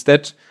 but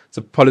instead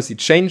the policy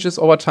changes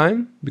over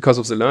time because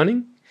of the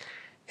learning.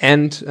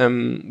 And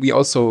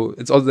there's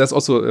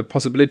also a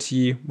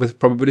possibility with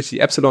probability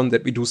epsilon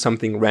that we do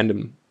something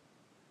random.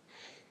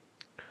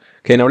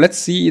 Okay, now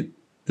let's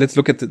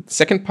look at the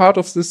second part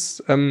of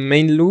this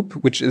main loop,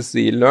 which is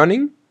the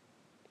learning.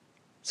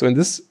 So in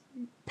this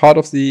part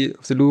of the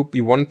loop,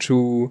 we want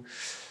to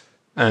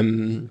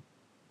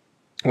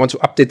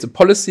update the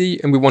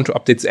policy, and we want to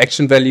update the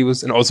action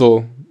values, and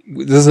also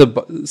this is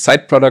a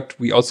side product.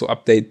 We also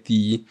update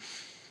the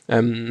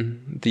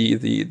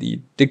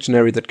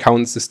dictionary that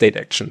counts the state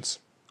actions.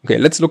 Okay,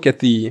 let's look at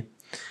the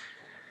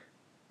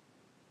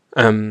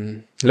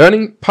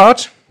learning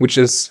part, which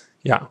is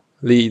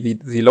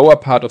the lower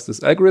part of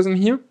this algorithm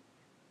here.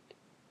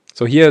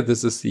 So here,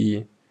 this is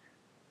the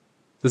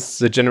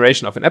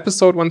generation of an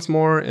episode once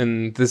more,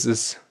 and this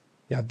is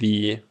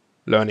the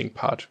learning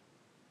part.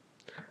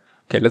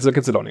 Okay, let's look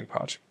at the learning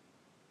part.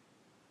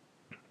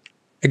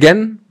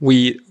 Again,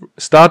 we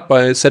start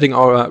by setting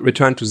our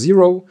return to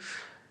 0.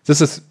 This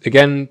is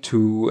again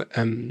to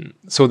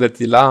so that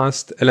the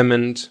last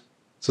element,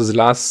 so the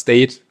last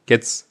state,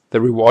 gets the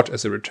reward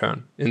as a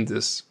return in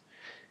this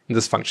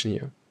function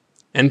here.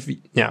 And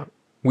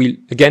we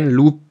again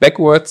loop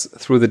backwards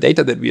through the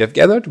data that we have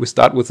gathered. We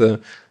start with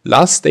the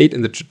last state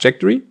in the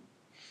trajectory,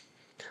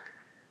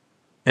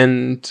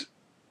 and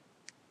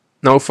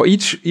now for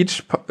each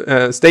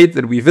state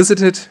that we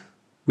visited,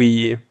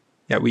 we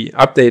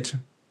update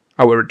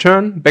our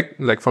return back,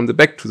 like from the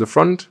back to the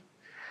front.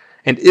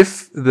 And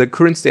if the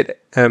current state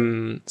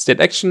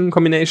action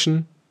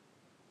combination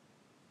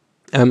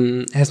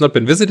has not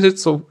been visited,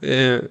 so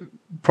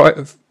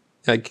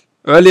like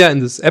earlier in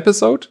this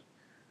episode,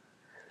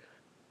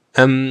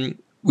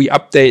 we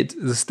update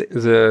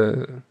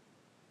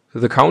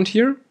the count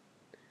here,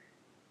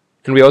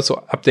 and we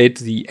also update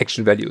the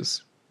action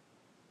values.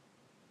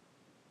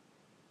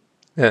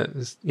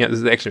 This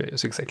is the action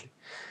values, exactly.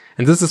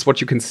 And this is what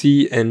you can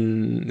see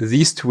in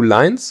these two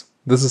lines.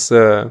 This is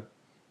a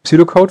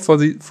pseudocode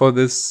for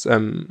this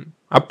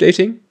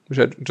updating, which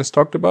I just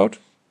talked about.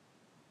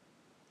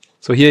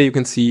 So here you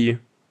can see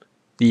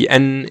the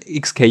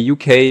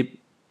nxkuk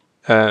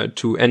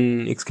to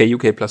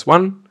nxkuk plus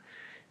 1.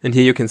 And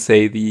here you can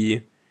say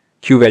the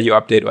Q value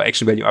update or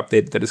action value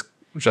update that is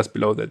just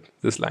below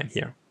this line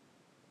here.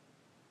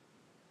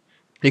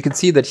 You can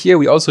see that here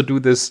we also do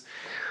this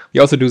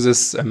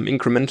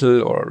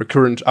incremental or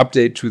recurrent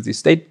update to the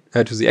state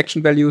to the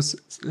action values.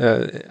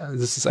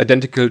 This is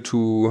identical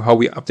to how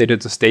we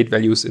updated the state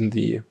values in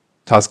the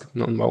task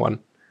number 1.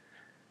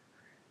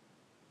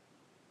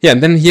 Yeah,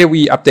 and then here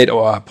we update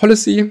our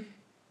policy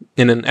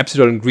in an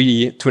epsilon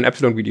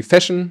greedy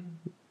fashion.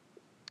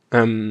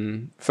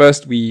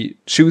 First, we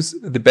choose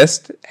the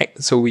best.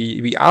 So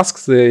we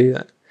ask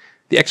the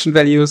action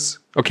values.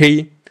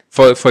 Okay,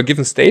 for a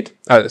given state.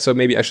 So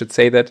maybe I should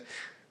say that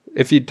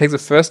if we take the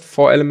first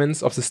 4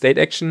 elements of the state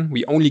action,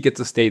 we only get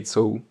the state.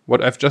 So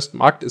what I've just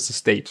marked is the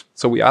state.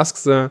 So we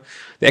ask the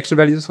action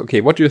values.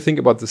 Okay, what do you think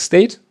about the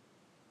state?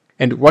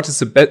 And what is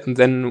the best? And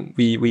then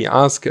we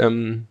ask,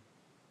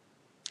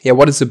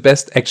 what is the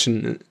best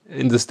action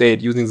in the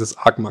state using this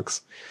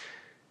argmax?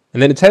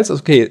 And then it tells us,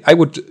 okay, I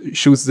would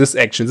choose this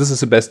action. This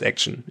is the best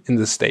action in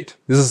this state.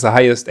 This is the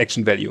highest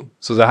action value.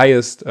 So the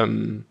highest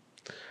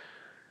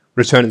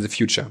return in the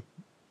future.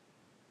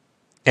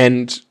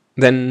 And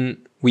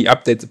then we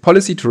update the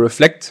policy to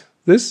reflect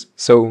this.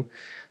 So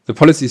the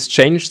policy is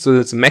changed so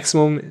that the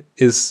maximum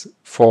is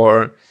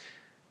for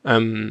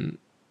the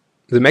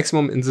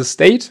maximum in the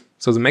state.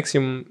 So the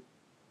maximum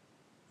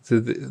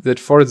that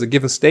for the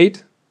given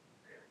state,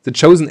 the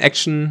chosen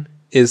action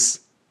is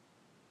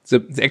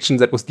the action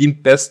that was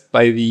deemed best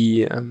by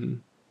the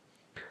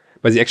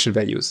action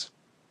values.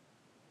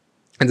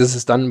 And this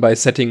is done by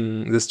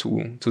setting this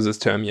to this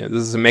term here.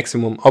 This is a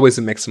maximum, always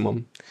a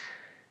maximum.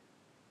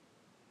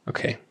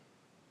 Okay.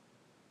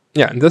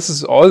 Yeah, and this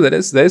is all there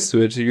is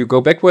to it. You go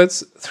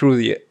backwards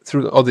through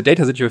all the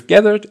data that you have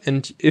gathered,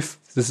 and if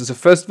this is a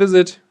first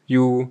visit,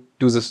 you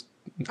do this,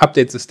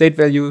 update the state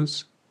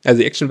values,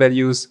 the action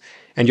values,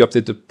 and you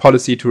update the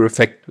policy to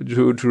reflect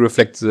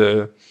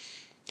the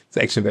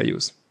action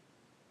values.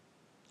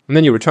 And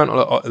then you return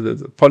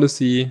the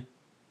policy.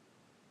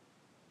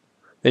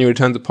 Then you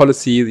return the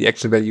policy, the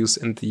action values,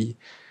 and the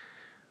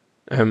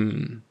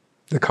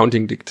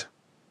counting dict.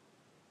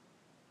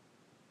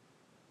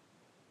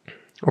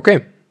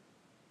 Okay.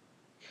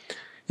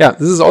 Yeah,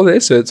 this is all there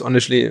is. So it's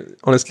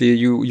honestly,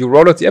 you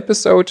roll out the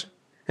episode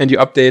and you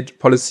update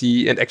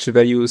policy and action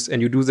values,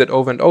 and you do that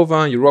over and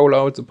over. You roll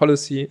out the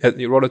policy,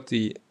 you roll out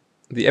the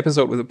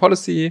episode with the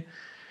policy.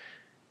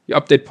 You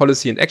update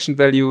policy and action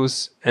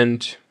values,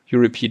 and you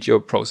repeat your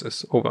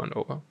process over and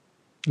over.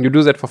 And you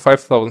do that for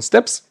 5,000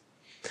 steps.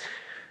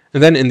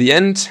 And then in the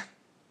end,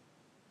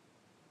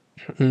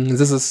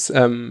 this is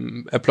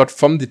a plot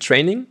from the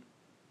training.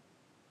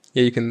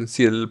 Here you can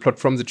see a little plot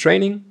from the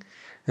training.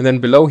 And then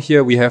below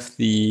here we have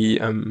the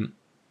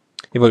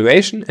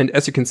evaluation. And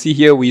as you can see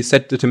here, we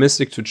set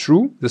deterministic to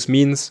true. This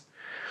means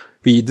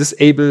we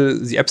disable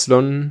the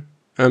epsilon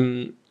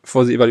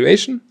for the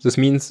evaluation. This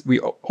means we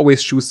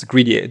always choose the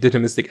greedy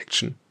deterministic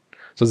action.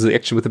 So the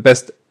action with the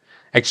best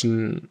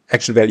action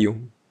value.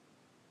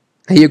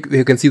 Here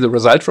you can see the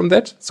result from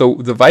that. So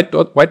the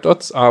white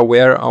dots are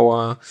where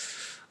our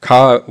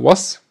car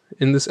was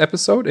in this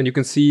episode, and you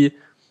can see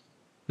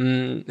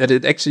that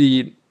it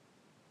actually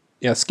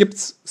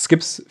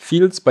skips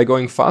fields by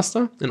going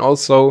faster, and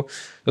also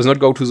does not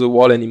go to the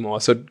wall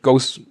anymore. So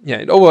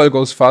it overall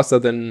goes faster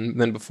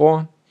than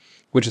before,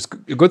 which is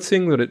a good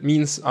thing. That it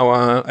means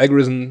our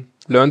algorithm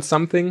learned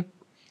something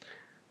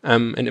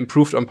and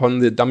improved upon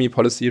the dummy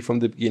policy from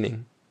the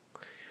beginning.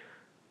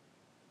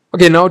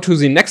 Okay, now to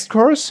the next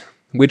course,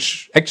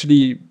 which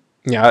actually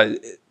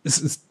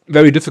is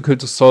very difficult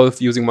to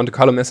solve using Monte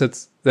Carlo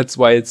methods. That's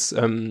why it's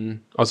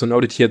also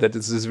noted here that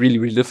this is really,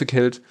 really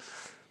difficult.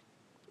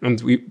 And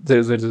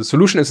the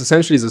solution is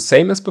essentially the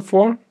same as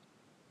before.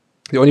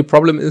 The only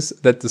problem is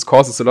that this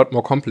course is a lot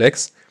more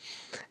complex.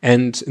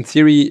 And in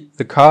theory,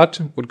 the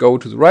cart would go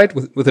to the right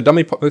with a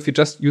dummy. If you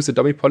just use the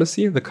dummy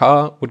policy, the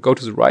car would go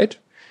to the right,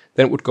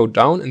 then it would go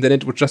down, and then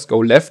it would just go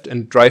left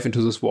and drive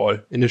into this wall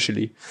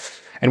initially.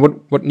 And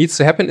what needs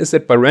to happen is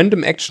that by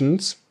random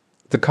actions,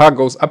 the car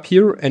goes up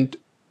here and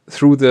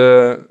into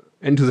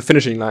the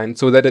finishing line,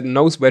 so that it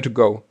knows where to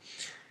go.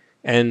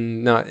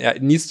 And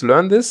it needs to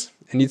learn this.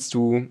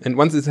 And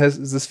once it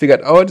has this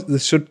figured out,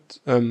 this should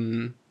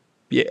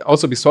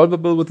also be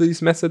solvable with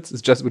these methods.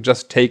 It would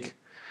just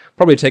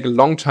probably take a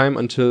long time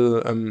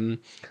until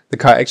the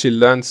car actually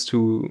learns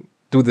to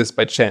do this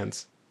by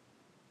chance.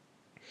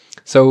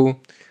 So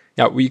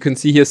we can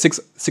see here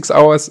 6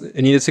 hours.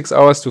 It needed 6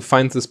 hours to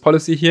find this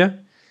policy here.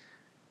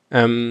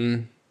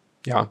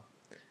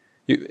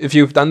 If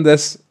you've done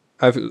this,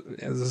 this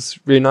is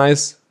really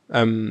nice.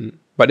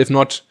 But if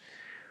not,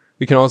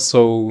 we can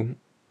also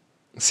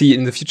see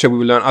in the future we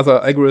will learn other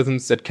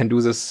algorithms that can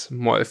do this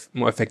more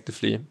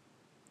effectively.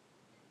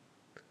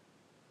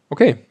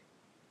 Okay,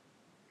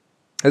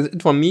 that's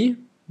it from me.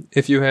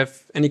 If you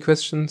have any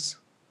questions,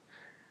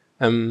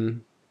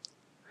 you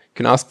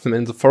can ask them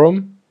in the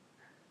forum.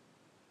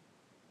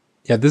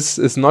 This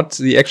is not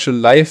the actual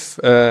live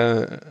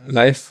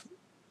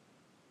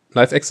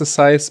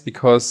exercise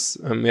because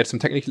we had some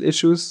technical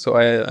issues, so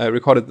I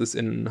recorded this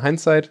in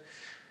hindsight.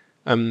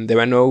 There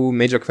were no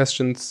major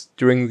questions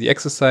during the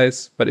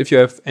exercise, but if you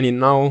have any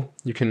now,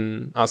 you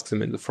can ask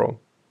them in the forum.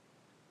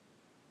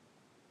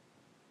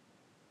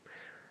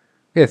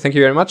 Okay, thank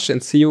you very much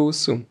and see you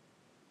soon.